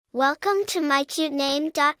Welcome to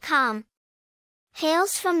mycutename.com.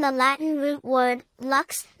 Hails from the Latin root word,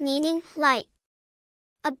 lux, meaning light.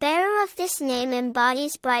 A bearer of this name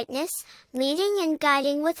embodies brightness, leading and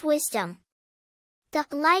guiding with wisdom. The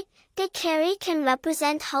light they carry can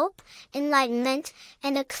represent hope, enlightenment,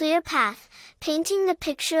 and a clear path, painting the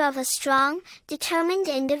picture of a strong, determined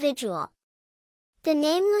individual. The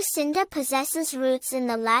name Lucinda possesses roots in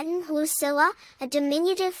the Latin Lucilla, a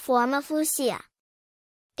diminutive form of Lucia.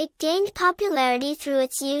 It gained popularity through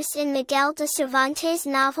its use in Miguel de Cervantes'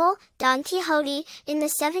 novel, Don Quixote, in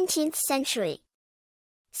the 17th century.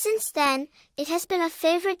 Since then, it has been a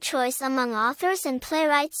favorite choice among authors and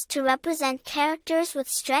playwrights to represent characters with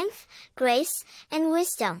strength, grace, and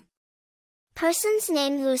wisdom. Persons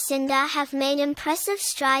named Lucinda have made impressive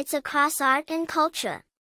strides across art and culture.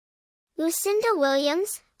 Lucinda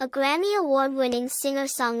Williams, a Grammy Award-winning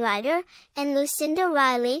singer-songwriter, and Lucinda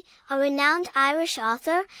Riley, a renowned Irish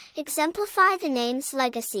author, exemplify the name's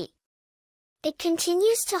legacy. It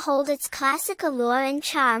continues to hold its classic allure and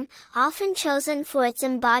charm, often chosen for its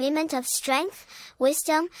embodiment of strength,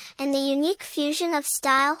 wisdom, and the unique fusion of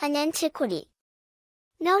style and antiquity.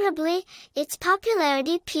 Notably, its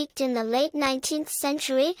popularity peaked in the late 19th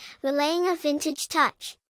century, relaying a vintage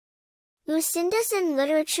touch. Lucindas in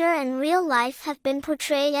literature and real life have been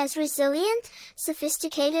portrayed as resilient,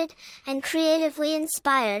 sophisticated, and creatively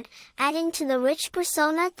inspired, adding to the rich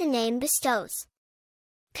persona the name bestows.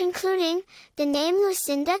 Concluding, the name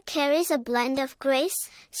Lucinda carries a blend of grace,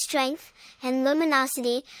 strength, and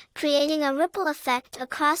luminosity, creating a ripple effect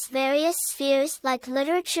across various spheres like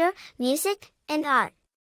literature, music, and art.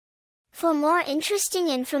 For more interesting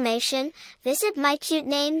information, visit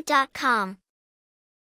mycutename.com.